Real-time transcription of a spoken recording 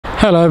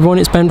Hello everyone,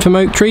 it's Ben from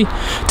Oaktree.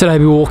 Today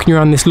we're walking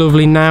around this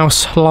lovely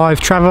Knaus Live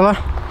Traveller.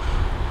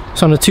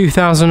 It's on a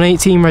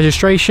 2018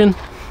 registration.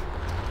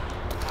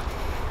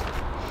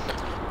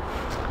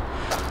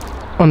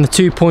 On the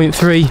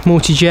 2.3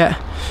 multi-jet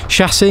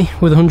chassis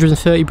with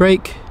 130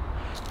 brake.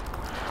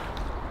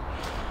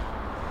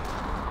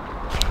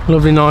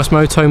 Lovely nice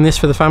motorhome this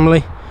for the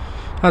family.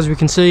 As we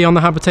can see on the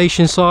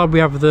habitation side, we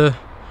have the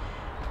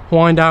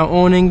wind out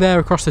awning there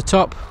across the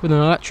top with an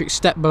electric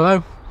step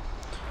below.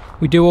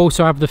 We do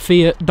also have the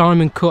Fiat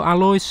diamond cut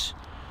alloys,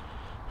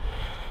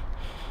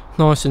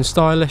 nice and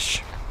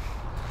stylish.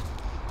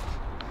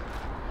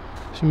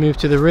 So move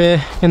to the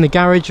rear. In the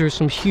garage there is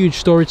some huge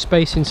storage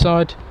space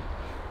inside.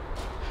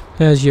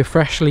 There's your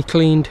freshly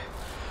cleaned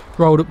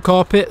rolled up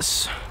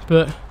carpets,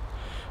 but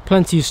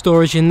plenty of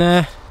storage in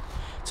there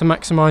to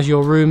maximise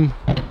your room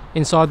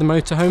inside the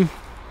motorhome.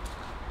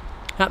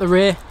 At the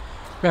rear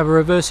we have a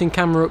reversing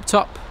camera up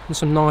top and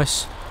some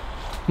nice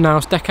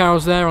Knaus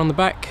decals there on the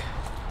back.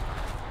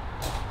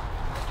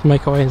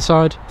 Make our way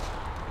inside.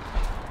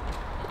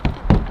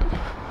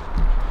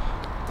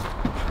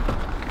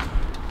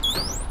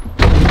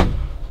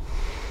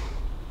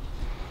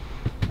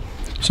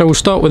 So we'll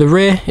start with the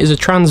rear. Is a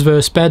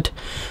transverse bed,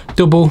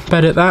 double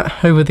bed at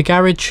that, over the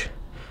garage.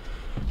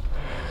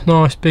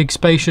 Nice big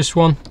spacious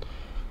one.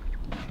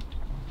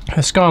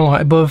 A skylight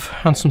above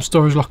and some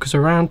storage lockers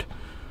around.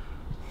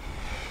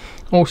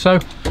 Also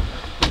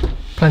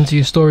plenty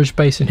of storage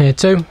space in here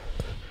too.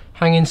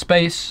 Hanging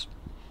space.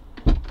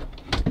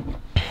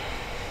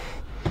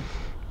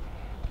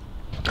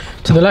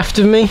 To the left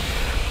of me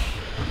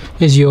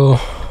is your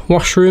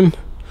washroom,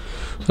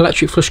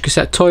 electric flush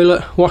cassette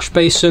toilet, wash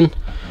basin,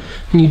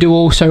 and you do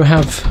also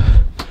have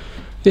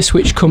this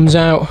which comes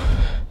out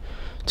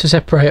to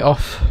separate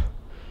off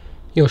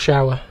your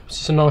shower.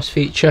 It's a nice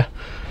feature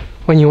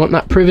when you want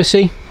that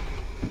privacy.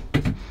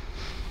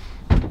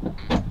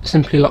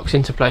 Simply locks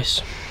into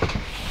place.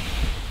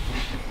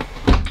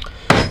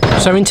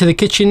 So into the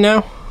kitchen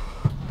now,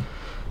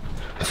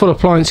 full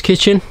appliance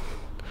kitchen.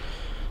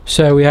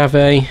 So we have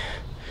a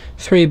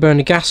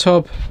 3-burner gas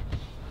hob,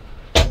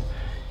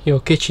 your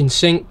kitchen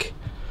sink,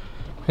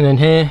 and then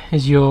here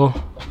is your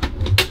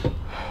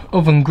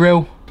oven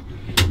grill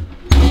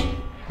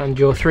and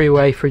your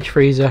 3-way fridge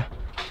freezer.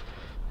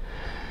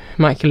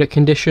 Immaculate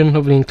condition,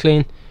 lovely and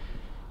clean.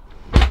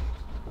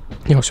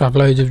 You also have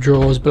loads of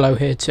drawers below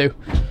here too.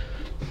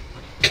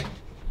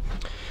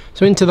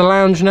 So into the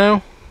lounge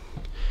now.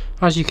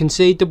 As you can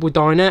see, double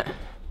dinette,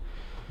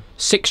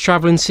 6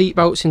 travelling seat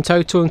belts in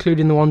total,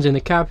 including the ones in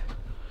the cab.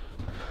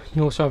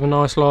 You also have a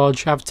nice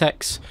large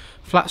Avtex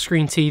flat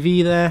screen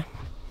TV there.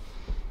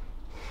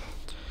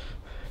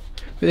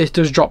 But this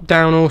does drop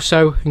down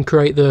also and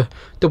create the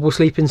double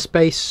sleeping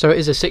space, so it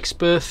is a 6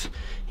 berth,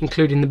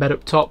 including the bed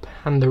up top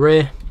and the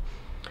rear.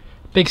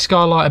 Big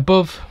skylight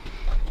above.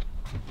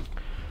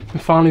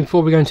 And finally,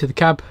 before we go into the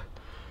cab,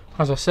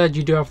 as I said,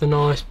 you do have the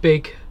nice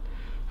big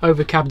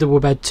over cab double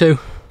bed too.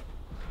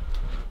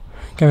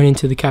 Going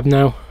into the cab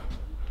now.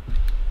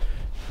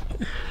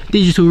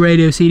 Digital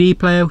radio CD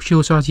player, which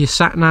also has your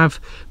sat nav,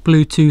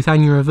 Bluetooth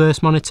and your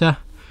reverse monitor.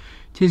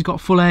 It has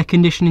got full air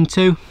conditioning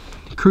too,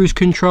 cruise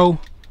control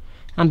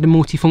and a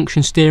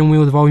multifunction steering wheel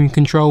with volume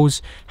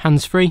controls,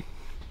 hands free.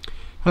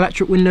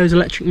 Electric windows,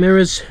 electric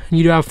mirrors, and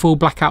you do have full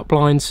blackout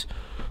blinds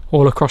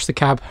all across the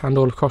cab and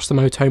all across the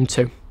motorhome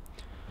too.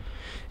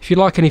 If you'd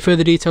like any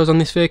further details on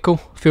this vehicle,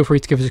 feel free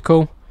to give us a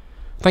call.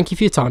 Thank you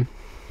for your time.